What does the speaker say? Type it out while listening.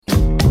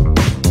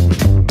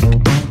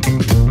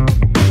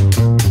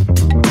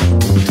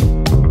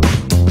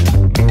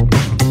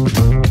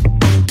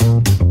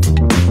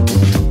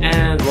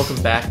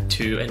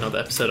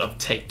episode of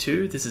Take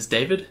Two. This is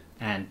David.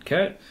 And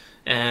Kurt.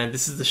 And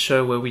this is the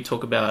show where we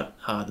talk about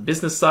the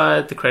business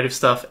side, the creative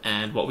stuff,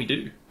 and what we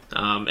do.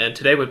 And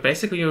today we're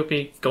basically going to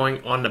be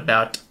going on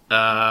about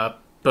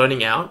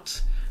burning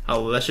out, our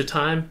leisure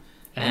time,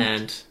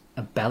 and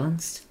a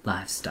balanced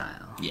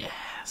lifestyle. Yeah,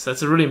 so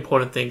that's a really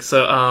important thing.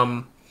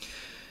 So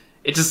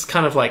it just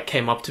kind of like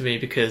came up to me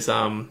because,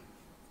 oh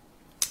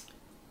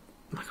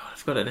my god, I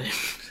forgot her name.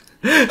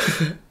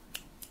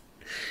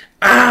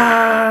 The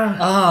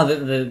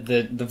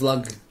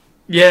vlog.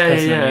 Yeah.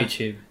 On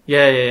YouTube.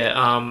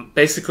 Yeah.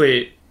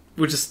 Basically,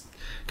 we're just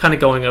kind of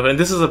going over, and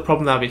this is a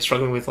problem that I've been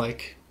struggling with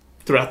like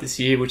throughout this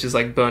year, which is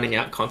like burning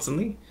out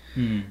constantly.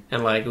 And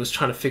like, I was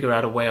trying to figure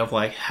out a way of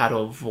like how to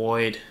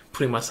avoid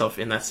putting myself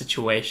in that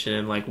situation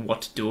and like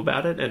what to do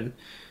about it and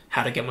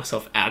how to get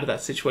myself out of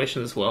that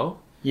situation as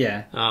well.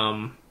 Yeah.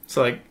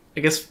 So like,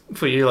 I guess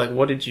for you, like,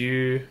 what did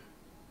you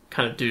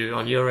kind of do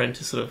on your end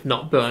to sort of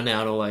not burn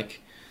out or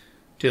like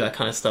do that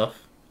kind of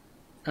stuff?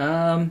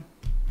 Well,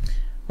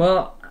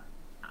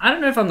 I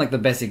don't know if I'm like the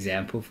best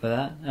example for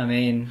that. I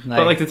mean, like,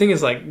 but like the thing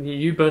is, like,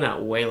 you burn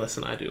out way less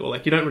than I do, or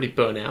like you don't really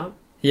burn out.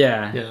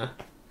 Yeah.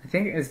 I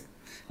think it's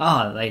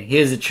like,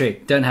 here's a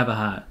trick: don't have a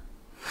heart.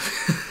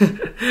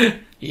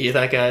 You hear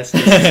that, guys?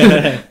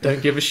 Just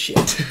don't give a shit.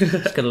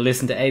 Just gotta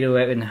listen to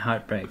 808 and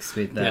Heartbreaks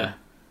with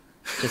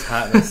just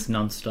heartless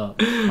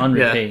non-stop on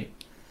repeat.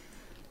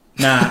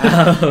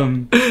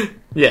 Nah.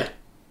 Yeah.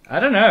 I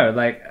don't know.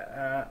 Like,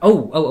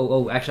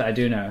 actually, I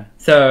do know.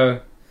 So.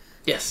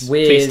 Yes,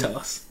 please tell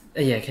us.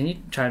 Yeah, can you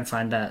try and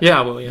find that? Yeah,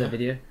 I will. Yeah, the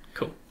video.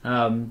 Cool.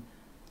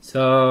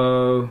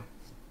 So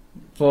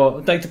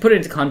for like to put it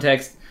into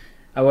context,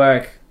 I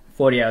work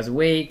 40 hours a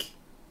week.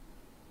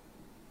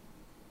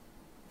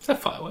 Is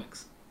that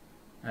fireworks?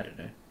 I don't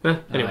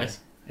know. Anyways,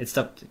 it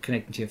stopped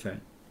connecting to your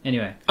phone.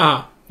 Anyway.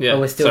 Yeah. Oh,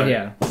 we're still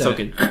here. It's all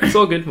good. It's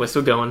all good. We're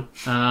still going.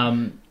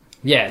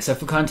 Yeah. So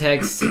for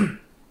context,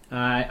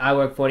 I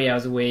work 40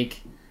 hours a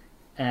week.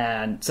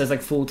 And so it's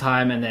like full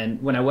time, and then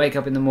when I wake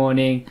up in the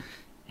morning,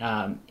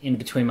 in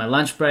between my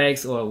lunch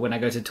breaks, or when I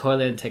go to the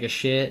toilet and take a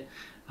shit,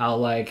 I'll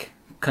like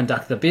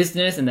conduct the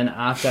business, and then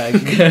after I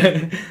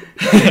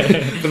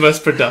the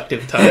most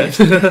productive time.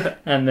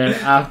 And then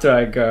after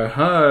I go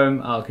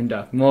home, I'll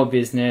conduct more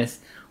business,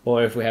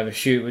 or if we have a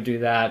shoot, we'll do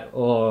that,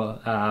 or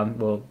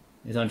well,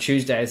 it's on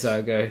Tuesday, so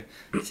I go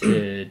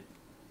to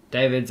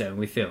David's and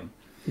we film.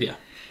 Yeah,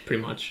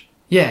 pretty much.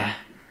 Yeah.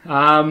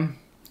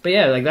 But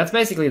yeah, like that's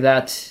basically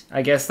that.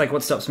 I guess like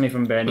what stops me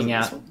from burning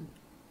out.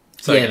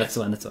 Sorry, yeah, that's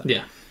the one.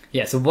 Yeah.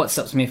 Yeah. So what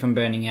stops me from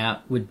burning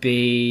out would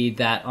be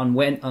that on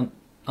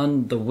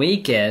the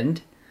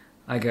weekend,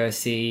 I go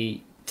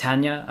see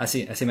Tanya. I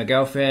see my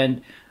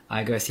girlfriend.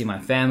 I go see my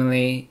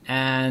family,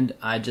 and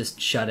I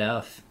just shut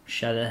up.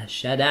 And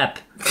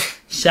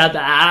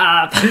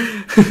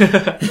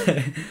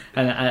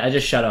I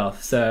just shut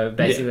off. So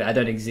basically, I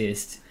don't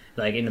exist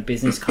like in a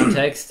business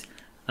context.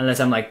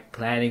 Unless I'm like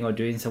planning or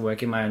doing some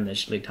work in my own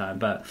leisurely time,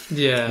 but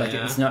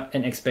it's not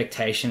an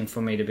expectation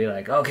for me to be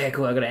like, okay,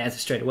 cool, I got to answer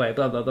straight away,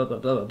 blah blah blah blah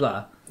blah blah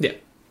blah. Yeah,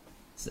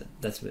 so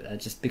that's what I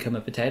just become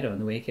a potato on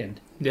the weekend.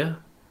 Yeah,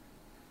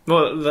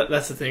 well,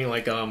 that's the thing,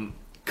 like,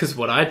 because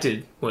what I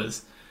did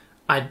was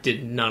I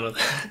did none of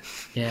that.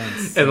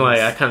 Yes, and like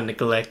I kind of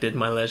neglected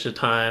my leisure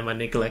time. I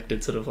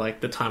neglected sort of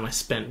like the time I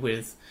spent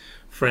with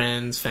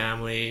friends,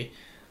 family,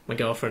 my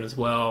girlfriend as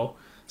well.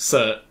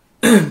 So.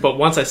 But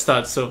once I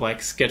started sort of like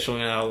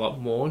scheduling out a lot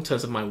more in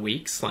terms of my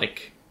weeks,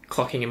 like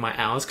clocking in my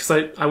hours, because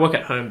I work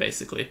at home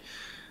basically.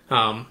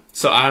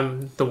 So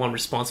I'm the one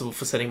responsible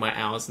for setting my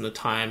hours and the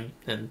time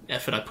and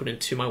effort I put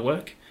into my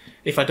work.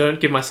 If I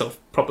don't give myself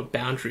proper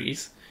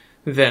boundaries,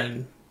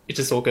 then it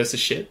just all goes to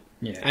shit.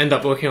 Yeah. I end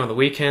up working on the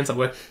weekends.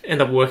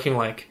 End up working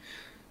like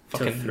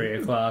fucking till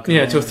 3 o'clock.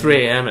 Yeah, till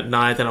 3 a.m. at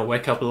night. Then I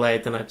wake up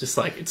late. Then I just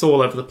like, it's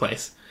all over the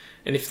place.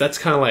 And if that's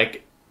kind of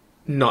like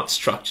not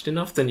structured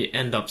enough, then you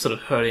end up sort of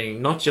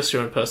hurting not just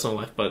your own personal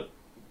life, but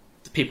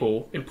the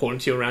people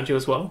important to you around you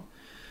as well.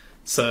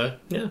 So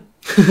yeah.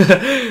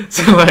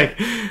 So like,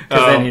 because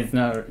then he's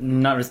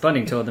not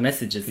responding to all the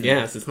messages.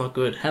 Yes, it's not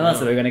good. How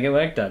else are we going to get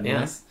work done?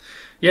 Yes.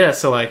 Yeah.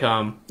 So like,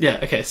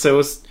 okay. So it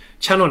was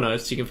Channel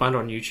Notes. You can find her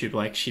on YouTube.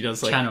 Like she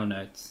does like Channel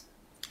Notes.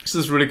 She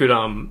does really good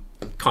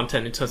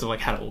content in terms of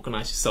like how to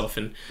organize yourself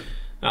and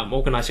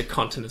organize your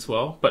content as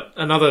well. But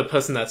another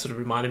person that sort of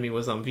reminded me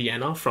was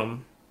Vienna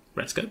from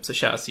Redscope, so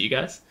shout out to you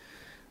guys.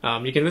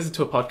 You can listen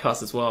to a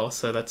podcast as well,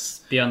 so that's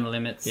Beyond the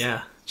Limits.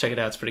 Yeah, check it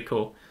out, it's pretty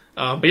cool.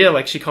 But yeah,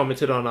 like she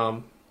commented on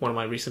one of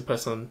my recent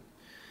posts on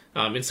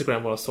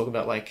Instagram where I was talking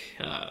about like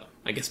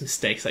I guess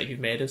mistakes that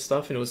you've made and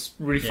stuff, and it was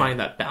really finding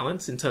that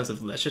balance in terms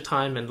of leisure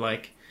time and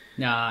like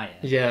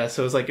yeah,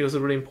 so it was a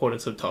really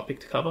important sort of topic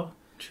to cover.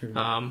 True.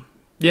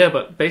 Yeah,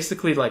 but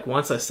basically like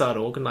once I started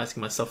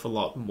organizing myself a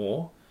lot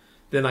more,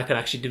 then I could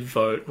actually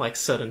devote like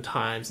certain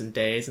times and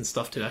days and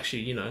stuff to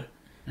actually, you know.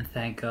 And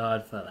thank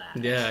God for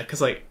that. Yeah, because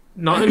like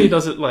not only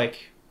does it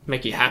like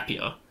make you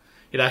happier,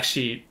 it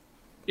actually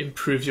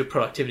improves your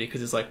productivity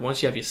because it's like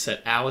once you have your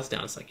set hours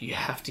down, it's like you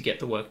have to get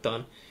the work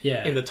done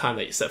in the time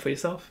that you set for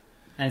yourself.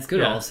 And it's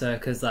good also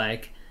because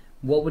like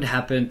what would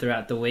happen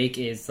throughout the week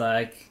is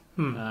like,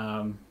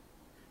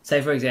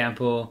 say for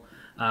example,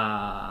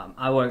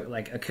 I work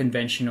like a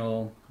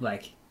conventional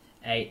like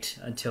 8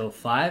 until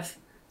 5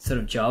 sort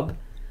of job.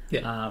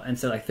 Yeah. And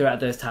so like throughout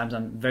those times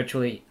I'm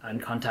virtually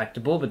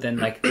uncontactable, but then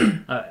like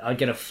I'd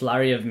get a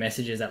flurry of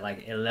messages at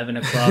like 11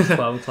 o'clock,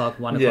 12 o'clock,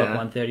 1 o'clock, Yeah.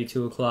 1:30,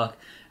 2 o'clock.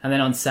 And then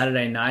on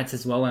Saturday nights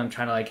as well, when I'm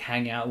trying to like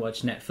hang out,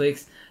 watch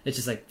Netflix, it's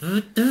just like,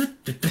 and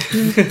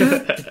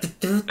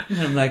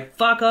I'm like,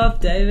 fuck off,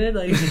 David.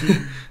 Like,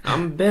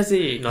 I'm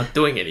busy, not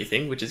doing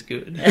anything, which is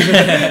good.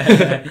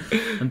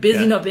 I'm busy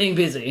Yeah. not being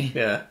busy.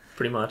 Yeah,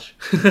 pretty much.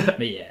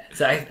 But yeah,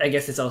 so I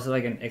guess it's also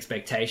like an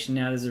expectation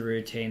now. There's a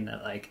routine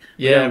that like,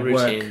 we Yeah, don't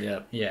routine.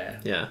 work. Yeah, Yeah.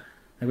 yeah,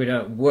 Like we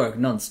don't work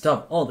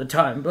non-stop all the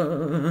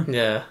time.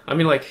 yeah. I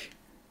mean, like,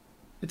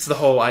 it's the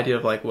whole idea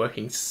of like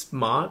working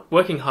smart,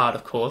 working hard,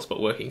 of course, but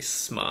working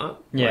smart.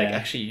 Yeah. Like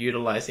actually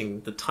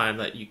utilizing the time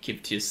that you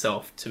give to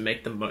yourself to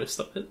make the most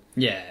of it,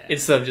 Yeah.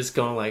 instead of just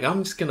going like,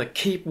 I'm just gonna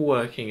keep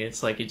working.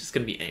 It's like you're just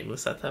gonna be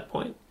aimless at that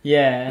point.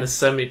 Yeah. There's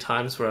so many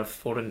times where I've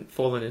fallen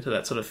into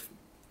that sort of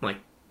like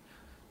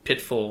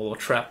pitfall or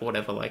trap or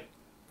whatever, like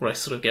where I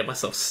sort of get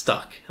myself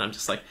stuck, and I'm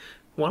just like,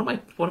 what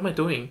am I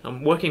doing?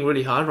 I'm working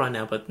really hard right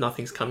now, but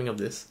nothing's coming of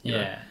this. you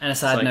know? Yeah. And a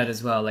side like- note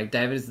as well, like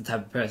David is the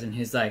type of person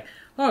who's like,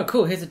 oh,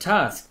 cool, here's a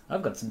task.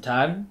 I've got some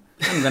time.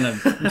 I'm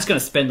just gonna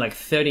spend like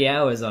 30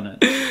 hours on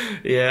it.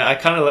 Yeah, I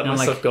kind of let And I'm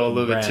myself like, go a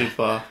little bit bruh. too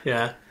far.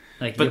 Yeah,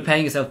 Like But- you're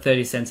paying yourself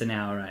 30 cents an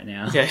hour right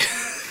now. yeah.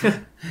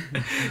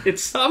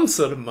 It's some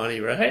sort of money,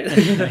 right?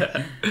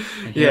 And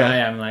here Yeah. I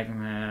am like,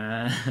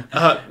 No,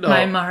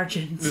 my this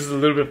margins. is a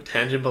little bit of a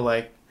tangent, but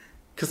like,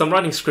 because I'm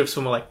writing scripts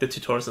for like the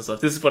tutorials and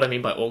stuff. This is what I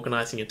mean by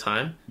organizing your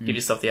time. Give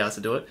yourself the hours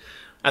to do it.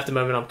 At the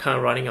moment, I'm kind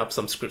of writing up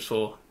some scripts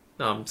for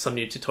some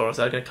new tutorials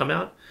that are going to come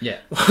out. Yeah.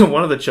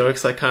 One of the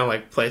jokes I kind of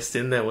like placed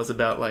in there was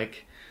about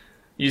like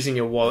using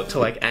your wallet to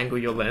like angle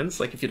your lens,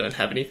 like if you don't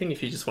have anything,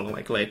 if you just want to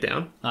like lay it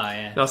down. Oh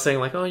yeah. And I was saying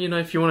like, oh,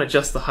 if you want to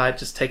adjust the height,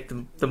 just take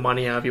the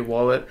money out of your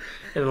wallet.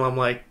 And I'm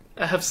like,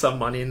 I have some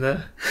money in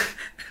there.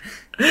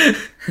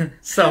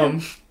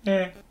 Some.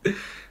 Yeah.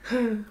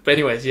 But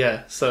anyways,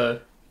 yeah.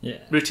 So Yeah.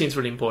 routine's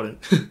really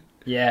important.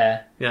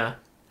 Yeah. Yeah.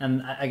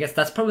 And I guess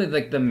that's probably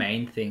like the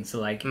main thing. So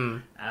like,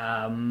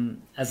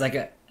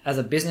 as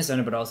a business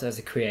owner, but also as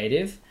a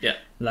creative, Yeah.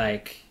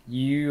 like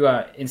you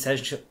are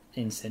essentially.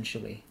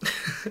 Insatiable.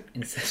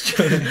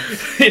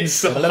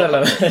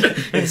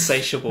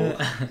 Insatiable.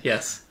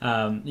 Yes.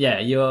 Yeah,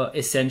 you're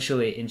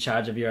essentially in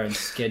charge of your own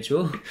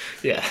schedule,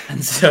 Yeah.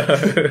 and so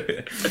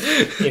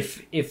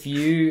if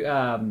you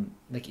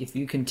if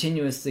you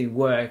continuously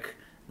work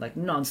like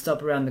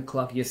non-stop around the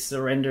clock, you're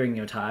surrendering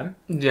your time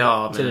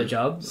Yeah, to the man.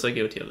 job. So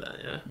guilty of that,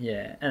 yeah.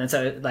 Yeah, and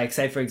so like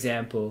say for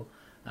example,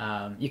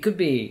 you could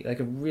be like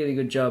a really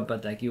good job,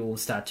 but like you will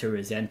start to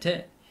resent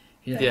it.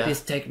 You're like, Yeah. this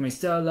is taking me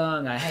so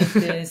long. I hate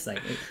this.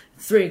 Like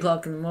it's 3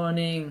 o'clock in the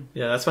morning.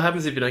 Yeah, that's what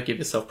happens if you don't give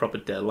yourself proper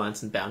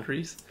deadlines and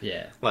boundaries.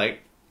 Yeah,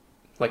 Like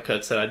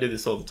Kurt said, I do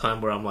this all the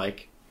time where I'm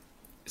like,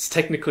 it's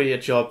technically a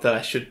job that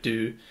I should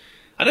do.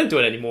 I don't do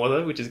it anymore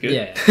though, which is good.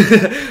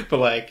 Yeah. But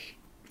like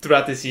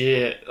throughout this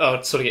year,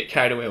 I'll sort of get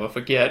carried away or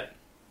forget.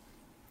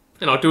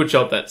 And I'll do a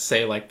job that,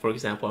 say, like, for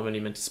example, I'm only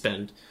meant to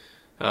spend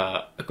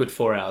a good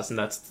 4 hours, and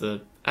that's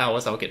the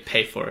hours I'll get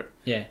paid for it.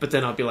 yeah, But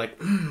then I'll be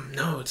like,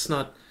 no, it's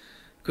not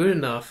good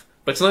enough.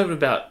 But it's not even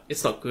about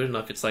it's not good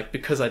enough. It's like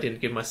because I didn't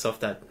give myself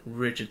that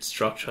rigid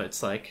structure,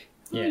 it's like,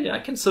 Yeah. I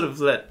can sort of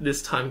let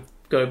this time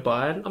go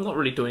by. I'm not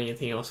really doing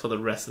anything else for the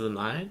rest of the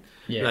night.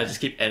 yeah. And I just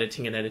keep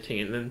editing and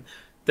editing. And then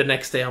the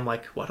next day I'm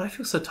like, why do I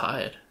feel so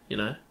tired?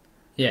 yeah.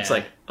 It's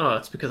like, oh,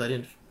 it's because I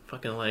didn't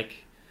fucking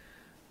like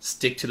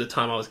stick to the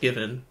time I was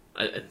given.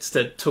 I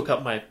instead took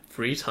up my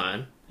free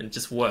time and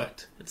just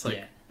worked. It's like,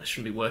 Yeah. I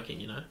shouldn't be working,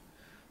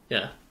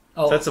 Yeah.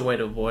 Oh, So that's a way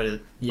to avoid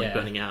it, like Yeah.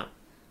 burning out.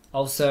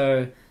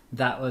 also,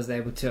 that was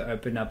able to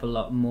open up a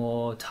lot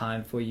more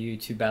time for you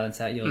to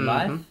balance out your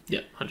life, Mhm.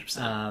 Yeah,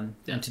 100%.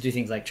 Yeah. and to do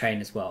things like train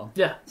as well.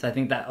 Yeah. So I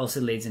think that also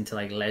leads into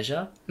like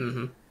leisure.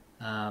 hmm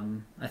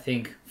I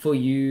think for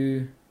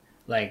you,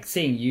 like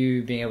seeing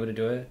you being able to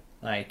do it,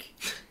 like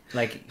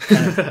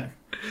kind of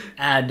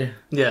add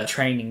Yeah.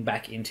 training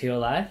back into your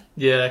life.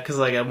 Yeah, because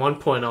like at one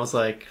point I was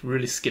like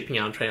really skipping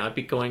out on training. I'd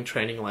be going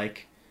training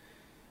like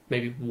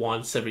maybe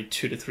once every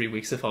 2 to 3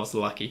 weeks if I was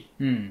lucky.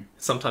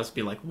 Sometimes it'd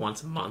be like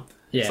once a month.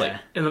 It's Yeah.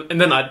 like,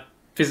 and then I'd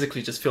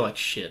physically just feel like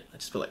shit. I'd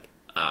just be like,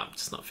 I'm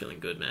just not feeling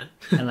good, man.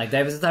 And like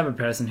David's the type of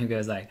person who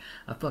goes like,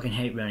 I fucking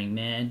hate running,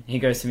 man. He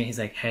goes to me, he's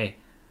like, hey,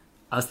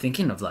 I was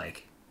thinking of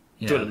like,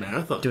 you know, Doing a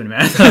marathon. Doing a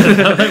marathon.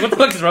 I'm like, what the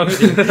fuck is wrong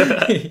with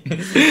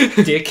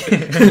you?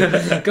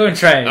 Dick. Go and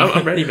train.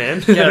 I'm ready, man.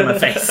 Get out of my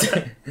face.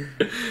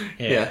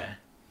 Yeah.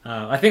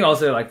 I think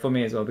also like for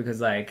me as well,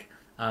 because like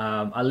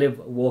I live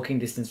walking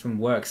distance from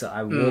work, so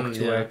I walk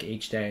to yeah. work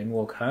each day and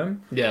walk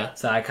home. Yeah.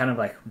 So I kind of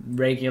like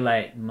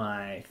regulate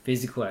my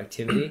physical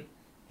activity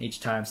each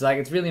time. So like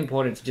it's really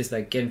important to just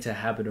like get into a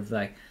habit of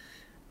like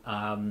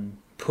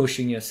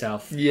pushing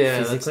yourself Yeah,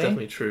 physically. that's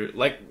definitely true.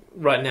 Like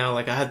right now,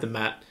 like I had the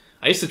mat.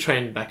 I used to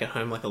train back at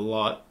home like a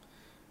lot,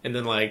 and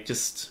then like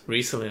just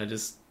recently, I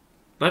just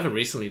not even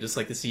recently, just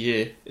like this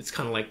year, it's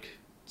kind of like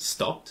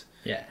stopped.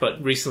 Yeah.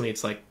 But recently,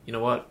 it's like, you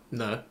know what?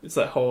 No, it's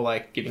that whole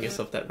like giving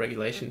yourself that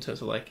regulation in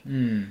terms of like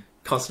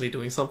constantly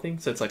doing something.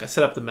 So it's like I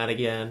set up the mat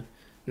again.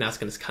 Now it's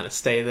going to kind of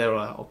stay there, or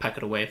I'll pack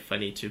it away if I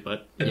need to.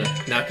 But yeah,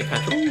 now I can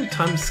kind of,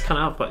 time's kind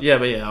of up. But yeah,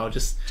 I'll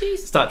just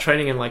start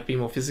training and like be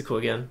more physical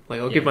again.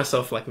 Like I'll give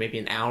myself like maybe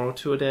an hour or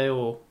two a day,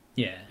 or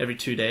every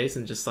 2 days,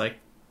 and just like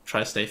try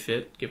to stay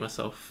fit. Give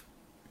myself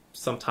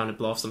some time to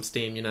blow off some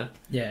steam, you know?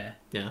 Yeah.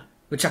 Yeah.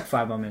 We'll chuck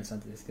 5 more minutes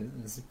onto this because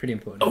this is pretty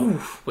important.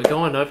 Oh, we're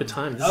going over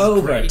time. This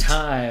is great.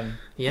 Time.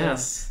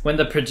 Yes. When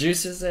the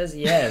producer says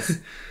yes.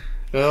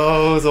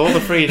 Oh, it's all the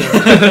freedom.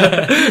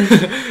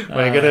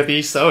 We're going to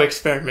be so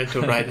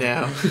experimental right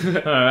now.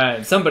 All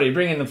right. Somebody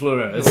bring in the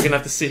fluoros. We're going to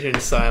have to sit here in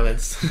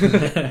silence.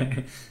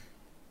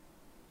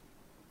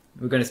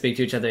 We're going to speak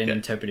to each other in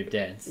interpretive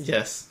dance.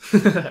 Yes.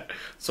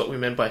 That's what we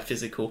meant by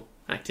physical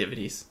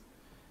activities.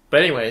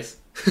 But anyways,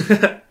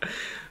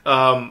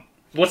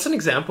 what's an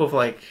example of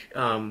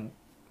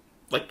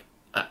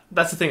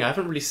that's the thing, I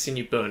haven't really seen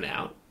you burn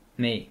out.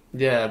 Me?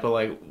 Yeah, but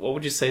like, what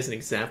would you say is an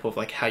example of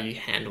like how you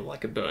handle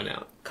like a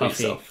burnout?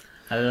 Coffee. Yourself?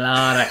 A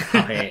lot of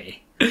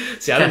coffee.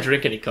 See, I don't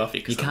drink any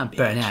coffee. You can't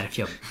burn out if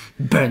you're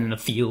burning the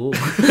fuel on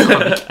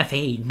the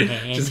caffeine,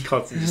 man. Just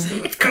constantly just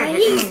it's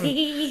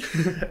crazy.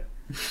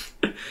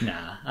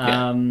 Nah.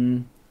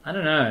 I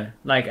don't know.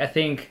 Like, I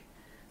think...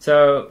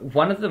 So,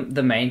 one of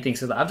the main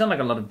things... So, I've done like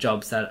a lot of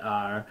jobs that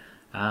are,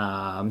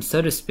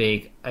 so to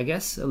speak, I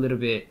guess a little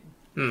bit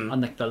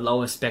on like the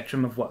lower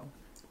spectrum of what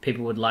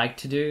people would like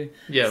to do.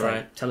 Yeah, so, right.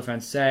 Like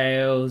telephone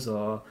sales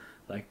or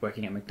like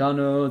working at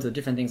McDonald's or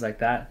different things like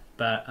that.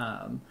 But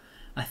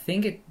I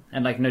think it...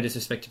 And like, no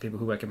disrespect to people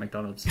who work at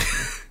McDonald's.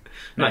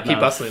 No, keep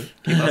bustling.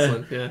 Keep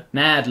bustling, yeah.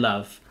 Mad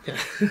love.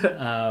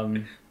 Yeah.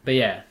 But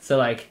yeah, so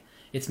like,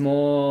 it's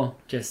more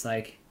just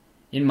like,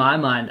 in my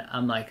mind,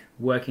 I'm like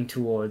working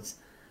towards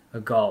a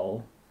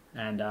goal.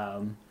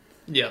 And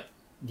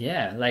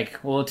yeah, like,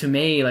 well, to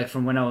me, like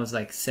from when I was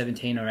like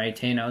 17 or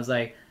 18, I was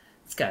like,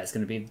 this guy's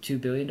going to be the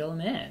 $2 billion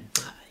man.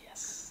 Ah,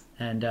 yes.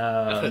 And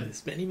I've heard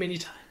this many, many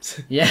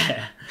times.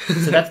 Yeah.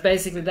 So that's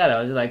basically that.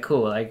 I was like,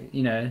 cool, like,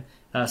 you know,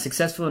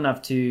 successful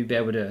enough to be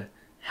able to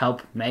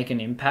help make an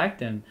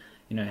impact and,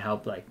 you know,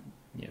 help like,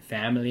 you know,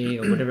 family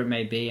or whatever it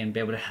may be, and be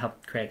able to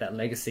help create that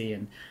legacy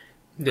and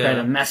create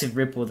a massive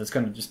ripple that's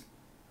going to just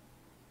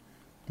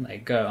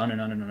like go on and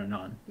on and on and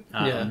on.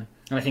 And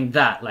I think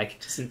that like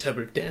just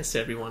interpretive dance to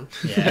everyone.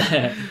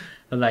 Yeah.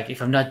 But like,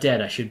 if I'm not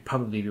dead, I should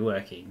probably be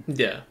working.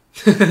 Yeah.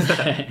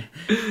 And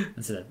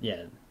so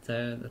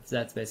so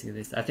that's basically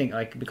this. I think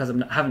like, because I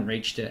haven't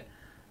reached it,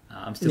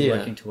 I'm still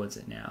working towards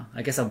it now.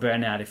 I guess I'll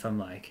burn out if I'm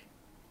like,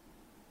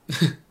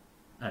 I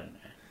don't know.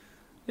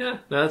 Yeah,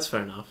 no, that's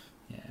fair enough.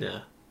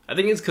 Yeah. I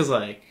think it's because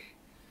like,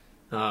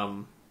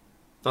 not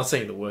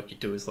saying the work you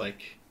do is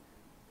like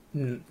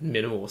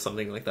minimal or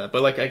something like that,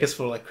 but like, I guess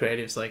for like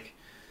creatives, like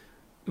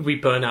we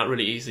burn out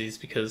really easy is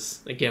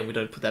because, again, we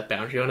don't put that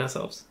boundary on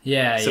ourselves.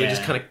 Yeah, so we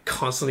just kind of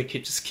constantly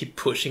keep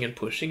pushing and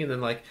pushing, and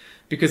then like,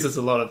 because there's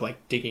a lot of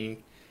like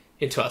digging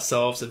into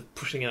ourselves and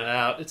pushing it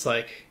out, it's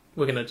like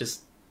we're gonna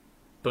just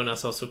burn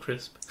ourselves to a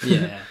crisp.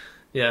 Yeah.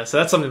 Yeah, so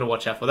that's something to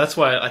watch out for. That's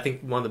why I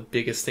think one of the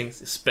biggest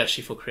things,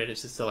 especially for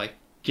creatives, is to like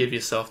give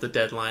yourself the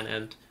deadline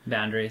and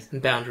boundaries,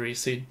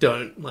 so you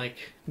don't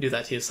like do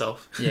that to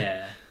yourself.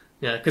 Yeah.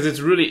 Yeah, because it's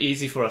really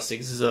easy for us to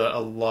exert a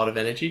lot of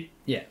energy.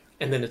 Yeah.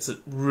 And then it's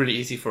really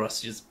easy for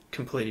us to just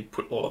completely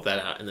put all of that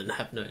out and then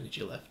have no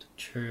energy left.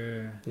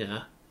 True.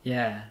 Yeah.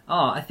 Yeah.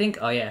 Oh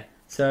yeah.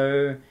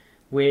 So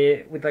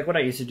with like what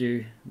I used to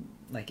do,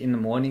 like in the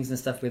mornings and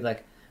stuff with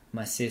like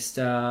my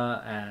sister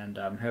and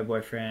her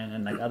boyfriend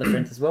and like other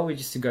friends as well, we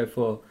used to go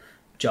for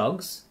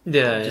jogs.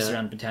 Yeah. Just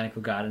around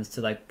botanical gardens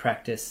to like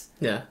practice.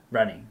 Yeah.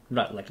 Running,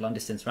 like long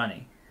distance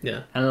running.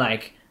 Yeah. And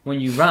like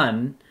when you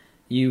run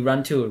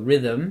to a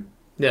rhythm.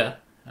 Yeah.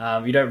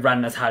 You don't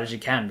run as hard as you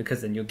can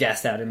because then you're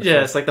gassed out in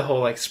the it's like the whole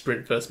like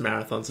sprint versus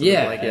marathon sort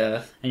of like,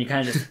 and you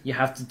kind of just you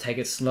have to take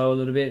it slow a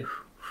little bit,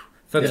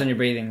 focus on your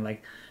breathing.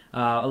 Like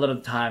a lot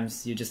of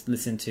times you just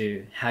listen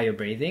to how you're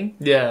breathing,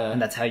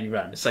 and that's how you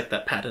run. It's like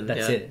that pattern.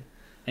 That's it.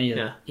 And you're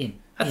like,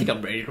 I think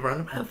I'm ready to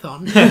run a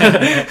marathon.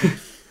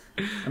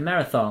 A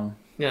marathon.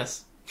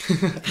 Yes.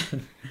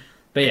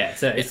 But yeah,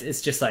 so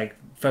it's just like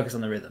focus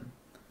on the rhythm.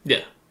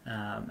 Yeah.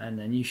 And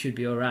then you should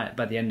be all right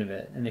by the end of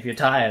it. And if you're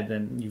tired,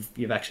 then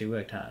you've actually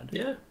worked hard.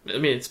 Yeah, I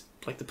mean, it's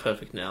like the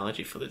perfect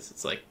analogy for this.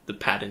 It's like the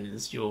pattern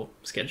is your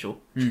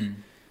schedule.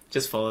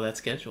 Just follow that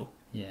schedule.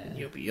 Yeah, and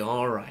you'll be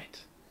all right.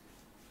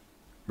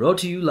 Brought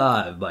to you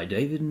live by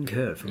David and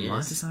Kurt from My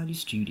Society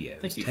Studios.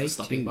 Thank you for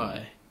stopping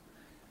by.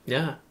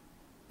 Yeah,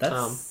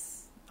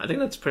 that's. I think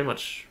that's pretty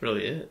much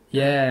really it.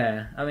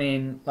 Yeah, I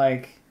mean,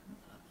 like,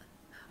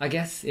 I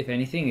guess if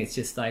anything, it's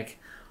just like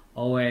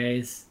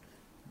always.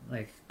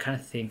 Like, kind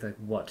of think, like,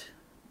 what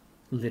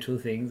little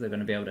things are going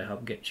to be able to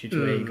help get you to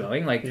where you're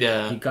going. Like, you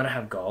got to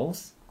have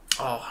goals.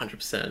 Oh,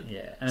 100%.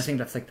 Yeah, and I think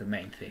that's, like, the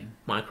main thing.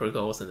 Micro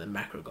goals and then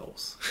macro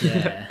goals.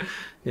 Yeah.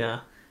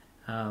 Yeah.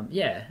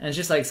 Yeah, and it's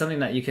just, like, something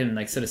that you can,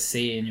 like, sort of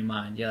see in your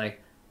mind. You're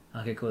like,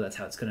 okay, cool, that's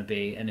how it's going to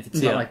be. And if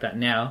it's Yeah. not like that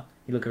now,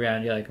 you look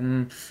around, you're like, I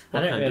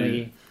What don't can I do?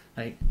 really,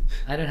 like,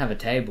 I don't have a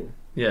table.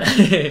 Yeah.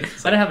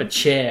 I don't have a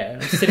chair.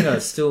 I'm sitting on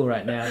a stool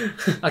right now.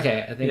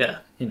 Okay, I think, Yeah.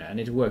 I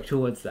need to work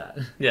towards that.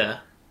 Yeah.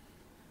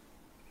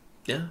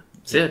 Yeah.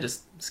 So yeah,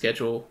 just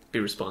schedule, be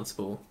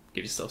responsible,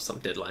 give yourself some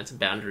deadlines and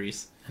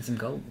boundaries. And some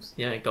goals.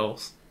 Yeah,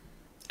 goals.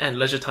 And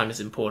leisure time is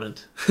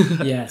important.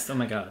 Yes, oh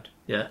my god.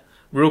 Yeah.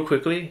 Real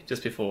quickly,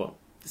 just before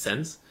this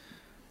ends,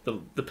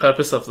 the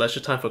purpose of leisure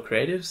time for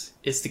creatives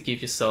is to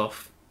give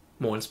yourself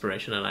more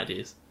inspiration and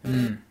ideas.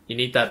 Mm. You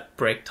need that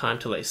break time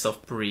to let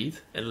yourself breathe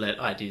and let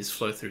ideas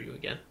flow through you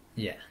again.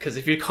 Yeah. Because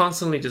if you're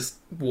constantly just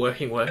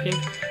working,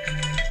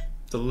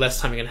 the less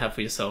time you're going to have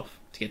for yourself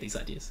to get these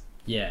ideas.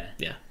 Yeah.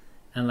 Yeah.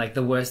 And like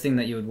the worst thing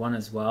that you would want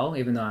as well,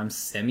 even though I'm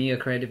semi a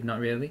creative, not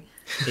really,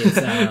 is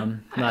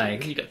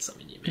like You got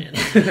something in you,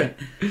 man.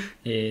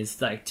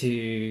 is like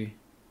to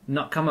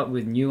not come up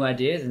with new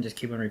ideas and just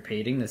keep on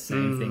repeating the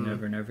same thing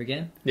over and over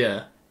again.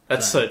 Yeah.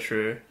 That's so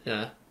true.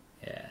 Yeah.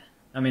 Yeah.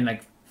 I mean,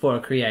 like for a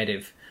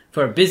creative,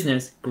 for a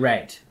business,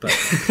 great, but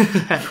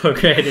for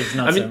creatives,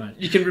 not I mean, so much.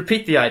 you can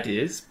repeat the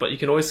ideas, but you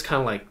can always kind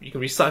of like, you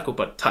can recycle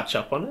but touch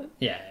up on it.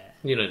 Yeah.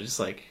 You know, just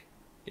like,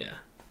 yeah.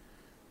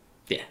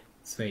 Yeah.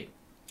 Sweet.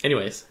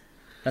 Anyways.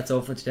 That's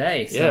all for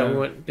today. So Yeah, we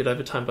went a bit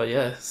over time, but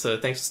yeah. So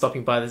thanks for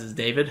stopping by. This is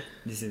David.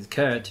 This is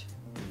Kurt.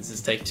 This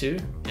is Take Two,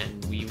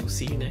 and we will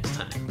see you next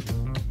time.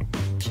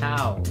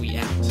 Ciao. We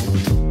out.